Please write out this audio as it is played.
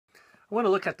I want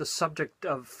to look at the subject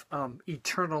of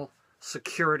eternal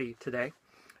security today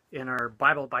in our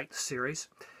Bible Bytes series.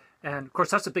 And of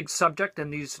course, that's a big subject,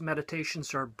 and these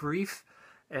meditations are brief,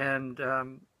 and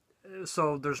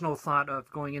so there's no thought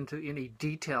of going into any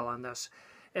detail on this.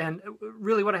 And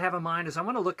really what I have in mind is I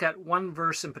want to look at one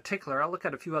verse in particular. I'll look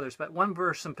at a few others, but one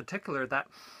verse in particular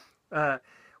that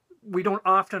we don't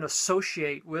often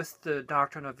associate with the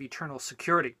doctrine of eternal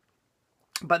security,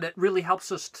 but it really helps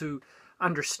us to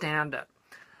understand it.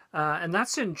 And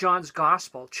that's in John's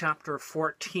Gospel, chapter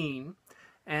 14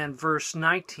 and verse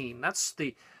 19. That's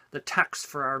the text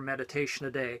for our meditation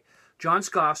today. John's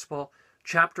Gospel,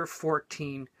 chapter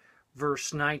 14,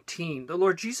 verse 19. The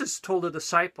Lord Jesus told the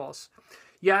disciples,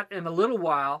 "Yet in a little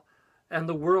while, and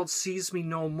the world sees me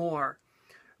no more,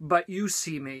 but you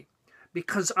see me.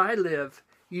 Because I live,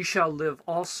 ye shall live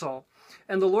also."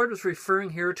 And the Lord was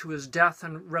referring here to his death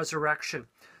and resurrection,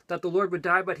 that the Lord would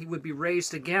die, but he would be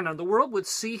raised again, and the world would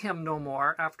see him no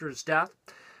more after his death,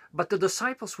 but the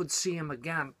disciples would see him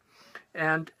again.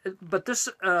 But this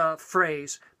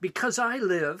phrase, "because I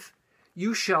live,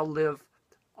 you shall live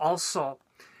also."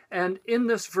 And in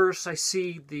this verse, I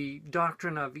see the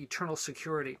doctrine of eternal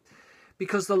security,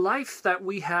 because the life that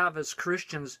we have as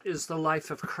Christians is the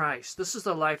life of Christ. This is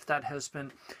the life that has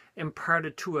been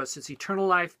imparted to us. It's eternal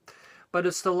life, but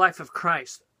it's the life of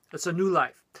Christ. It's a new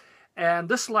life. And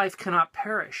this life cannot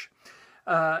perish.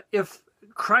 If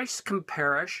Christ can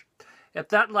perish, if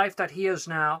that life that he is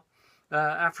now,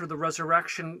 after the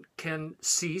resurrection, can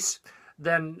cease,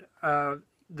 then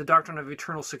the doctrine of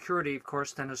eternal security, of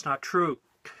course, then is not true.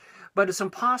 But it's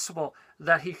impossible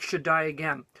that he should die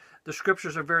again. The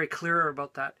scriptures are very clear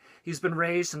about that. He's been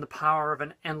raised in the power of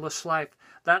an endless life.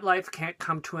 That life can't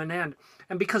come to an end.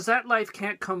 And because that life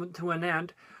can't come to an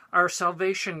end, our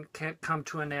salvation can't come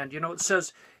to an end. You know, it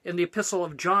says in the Epistle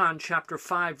of John, chapter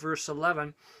 5, verse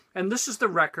 11, "And this is the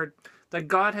record, that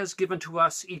God has given to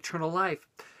us eternal life.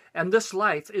 And this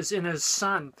life is in his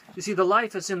Son." You see, the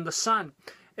life is in the Son.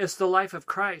 It's the life of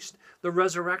Christ, the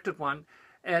resurrected one.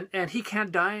 And he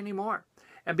can't die anymore.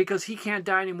 And because he can't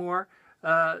die anymore,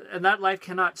 and that life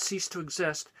cannot cease to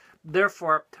exist,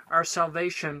 therefore our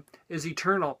salvation is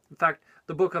eternal. In fact,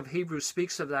 the book of Hebrews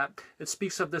speaks of that. It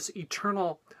speaks of this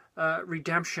eternal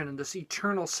redemption and this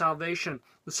eternal salvation.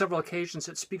 On several occasions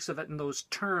it speaks of it in those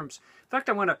terms. In fact,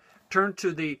 I want to turn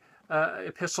to the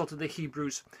epistle to the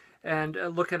Hebrews and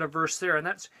look at a verse there. And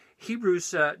that's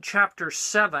Hebrews chapter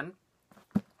 7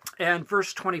 and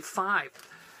verse 25.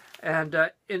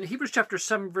 And in Hebrews chapter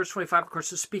 7, verse 25, of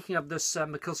course, is speaking of this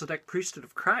Melchizedek priesthood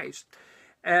of Christ.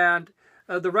 And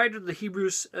the writer of the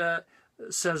Hebrews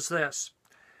says this,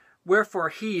 "Wherefore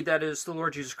he," that is the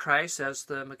Lord Jesus Christ, as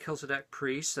the Melchizedek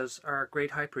priest, as our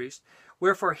great high priest,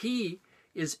 "wherefore he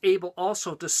is able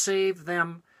also to save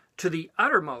them to the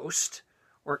uttermost,"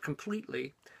 or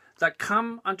completely, "that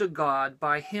come unto God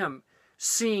by him,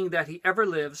 seeing that he ever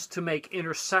lives to make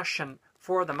intercession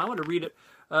for them." I want to read it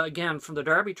again from the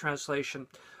Darby translation.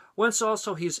 "Whence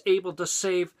also he is able to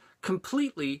save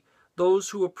completely those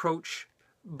who approach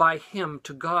by him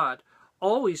to God,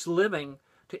 always living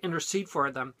to intercede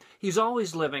for them." He's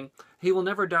always living. He will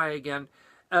never die again.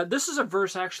 This is a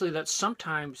verse actually that's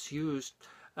sometimes used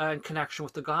in connection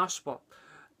with the gospel,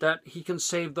 that he can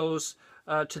save those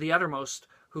to the uttermost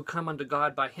who come unto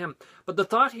God by him. But the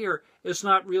thought here is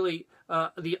not really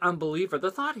the unbeliever.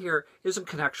 The thought here is in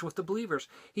connection with the believers.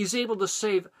 He's able to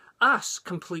save us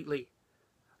completely.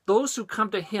 Those who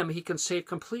come to him, he can save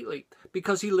completely,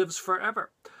 because he lives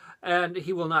forever, and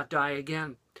he will not die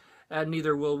again, and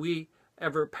neither will we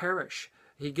ever perish.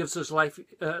 He gives his life,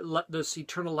 this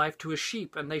eternal life, to his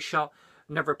sheep, and they shall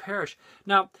never perish.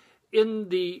 Now, in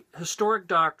the historic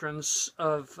doctrines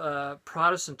of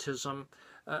Protestantism,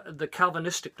 the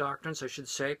Calvinistic doctrines, I should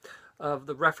say, of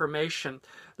the Reformation,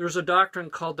 there's a doctrine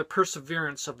called the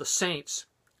perseverance of the saints.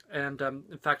 And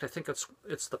in fact, I think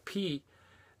it's the P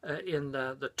in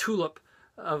the tulip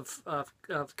of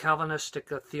Calvinistic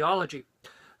theology,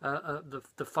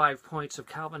 the 5 points of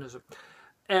Calvinism.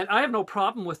 And I have no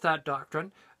problem with that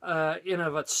doctrine in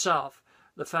of itself.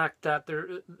 The fact that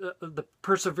the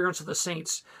perseverance of the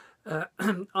saints,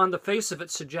 on the face of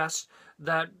it, suggests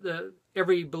that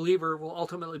every believer will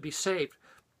ultimately be saved.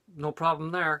 No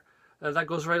problem there. That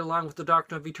goes right along with the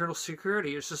doctrine of eternal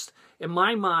security. It's just, in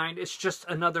my mind, it's just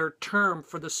another term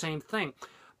for the same thing.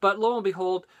 But lo and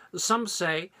behold, some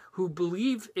say, who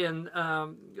believe in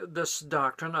this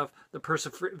doctrine of the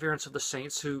perseverance of the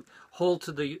saints, who hold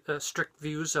to the strict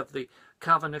views of the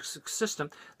Calvinistic system,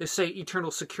 they say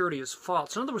eternal security is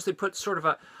false. In other words, they put sort of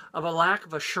a lack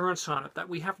of assurance on it, that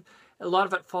we have a lot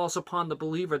of it falls upon the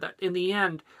believer, that in the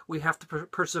end we have to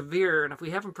persevere, and if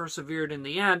we haven't persevered in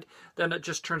the end, then it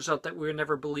just turns out that we were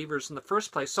never believers in the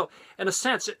first place. So in a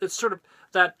sense, it's sort of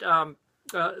that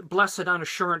blessed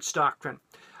unassurance doctrine.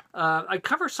 I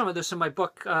cover some of this in my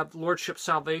book, Lordship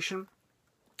Salvation.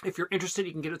 If you're interested,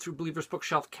 you can get it through Believer's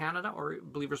Bookshelf Canada or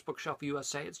Believer's Bookshelf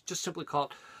USA. It's just simply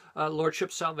called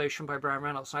Lordship Salvation by Brian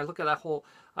Reynolds. And I look at that whole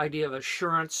idea of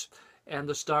assurance and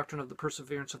this doctrine of the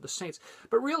perseverance of the saints.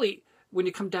 But really, when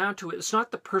you come down to it, it's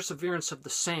not the perseverance of the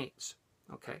saints.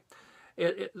 Okay,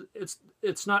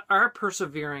 it's not our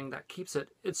persevering that keeps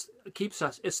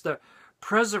us. It's the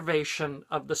preservation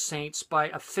of the saints by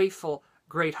a faithful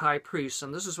great high priest.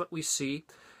 And this is what we see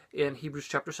in Hebrews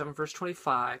chapter 7, verse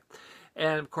 25.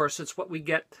 And of course, it's what we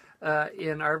get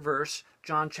in our verse,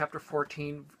 John chapter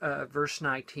 14, verse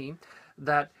 19,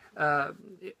 that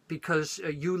because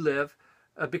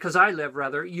I live,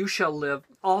 rather, you shall live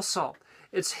also.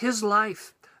 It's his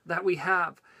life that we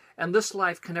have, and this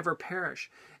life can never perish.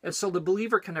 And so the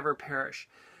believer can never perish.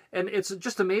 And it's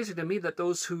just amazing to me that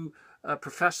those who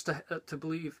profess to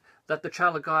believe that the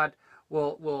child of God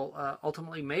will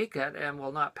ultimately make it and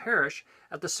will not perish,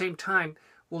 at the same time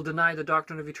will deny the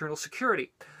doctrine of eternal security.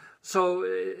 So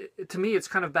to me, it's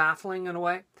kind of baffling in a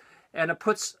way, and it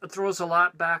throws a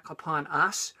lot back upon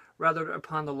us rather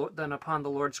than upon the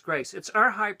Lord's grace. It's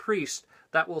our high priest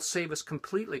that will save us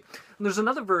completely. And there's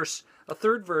another verse, a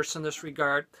third verse in this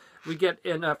regard, we get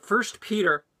in 1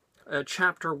 Peter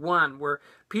chapter 1, where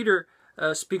Peter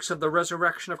speaks of the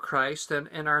resurrection of Christ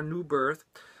and our new birth.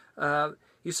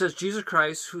 He says, Jesus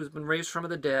Christ, who has been raised from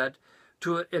the dead,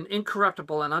 to an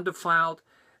incorruptible and undefiled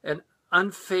and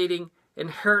unfading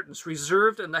inheritance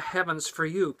reserved in the heavens for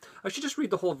you. I should just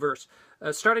read the whole verse,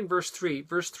 starting verse 3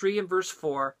 and verse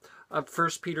 4 of 1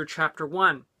 Peter chapter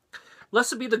 1.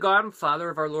 Blessed be the God and Father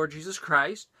of our Lord Jesus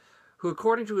Christ, who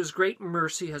according to his great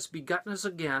mercy has begotten us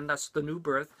again, that's the new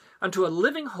birth, unto a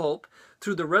living hope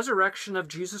through the resurrection of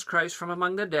Jesus Christ from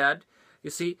among the dead. You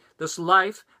see, this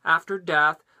life after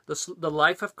death, the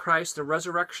life of Christ, the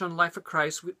resurrection and life of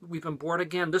Christ, we've been born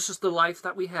again. This is the life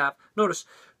that we have. Notice,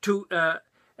 to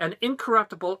an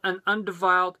incorruptible and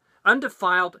undefiled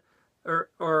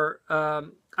or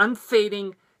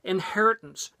unfading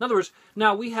inheritance. In other words,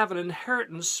 now we have an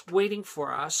inheritance waiting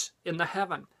for us in the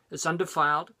heaven. It's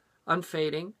undefiled,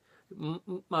 unfading.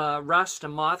 Rust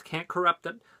and moth can't corrupt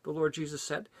it, the Lord Jesus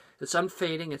said. It's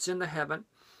unfading. It's in the heaven.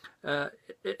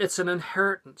 It's an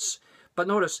inheritance. But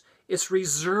notice, it's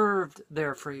reserved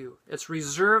there for you. It's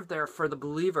reserved there for the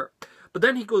believer. But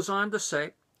then he goes on to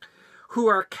say, who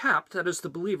are kept, that is the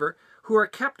believer, who are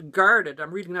kept guarded.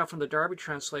 I'm reading now from the Darby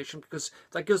translation because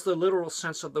that gives the literal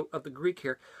sense of the Greek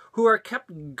here. Who are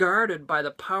kept guarded by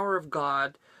the power of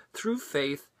God through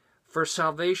faith for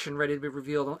salvation ready to be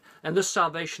revealed. And this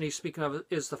salvation he's speaking of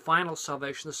is the final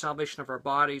salvation, the salvation of our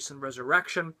bodies and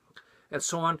resurrection and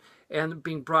so on, and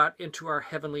being brought into our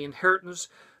heavenly inheritance,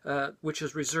 which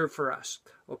is reserved for us.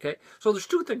 Okay, so there's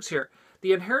two things here.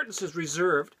 The inheritance is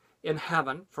reserved in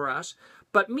heaven for us,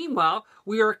 but meanwhile,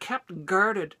 we are kept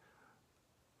guarded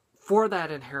for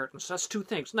that inheritance. That's two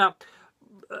things. Now,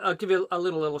 I'll give you a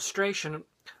little illustration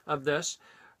of this.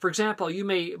 For example, you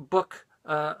may book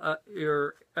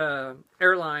your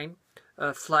airline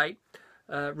flight,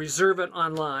 reserve it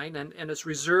online, and it's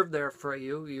reserved there for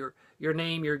you. Your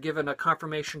name, you're given a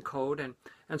confirmation code,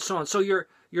 and so on. So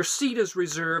your seat is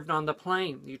reserved on the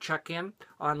plane. You check in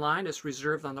online, it's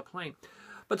reserved on the plane.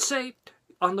 But say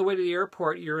on the way to the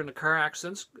airport, you're in a car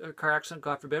accident,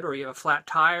 God forbid, or you have a flat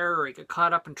tire, or you get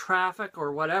caught up in traffic,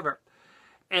 or whatever,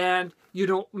 and you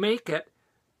don't make it,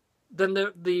 then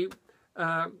the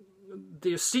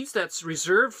seats that's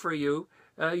reserved for you,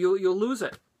 you'll lose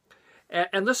it.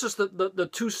 And this is the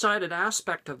two-sided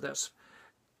aspect of this.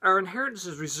 Our inheritance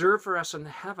is reserved for us in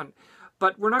heaven,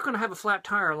 but we're not going to have a flat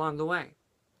tire along the way.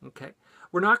 Okay,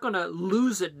 we're not going to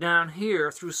lose it down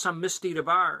here through some misdeed of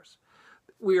ours.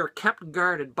 We are kept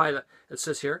guarded by it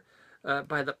says here,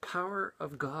 by the power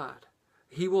of God.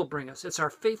 He will bring us. It's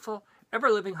our faithful,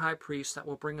 ever-living high priest that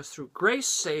will bring us through. Grace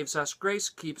saves us, grace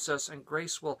keeps us, and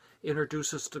grace will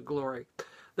introduce us to glory.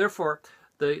 Therefore,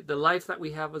 the life that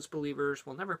we have as believers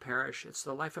will never perish. It's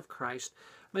the life of Christ.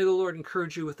 May the Lord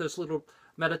encourage you with this little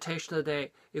meditation today.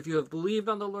 If you have believed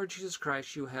on the Lord Jesus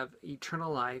Christ, you have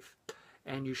eternal life,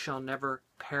 and you shall never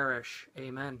perish.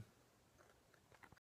 Amen.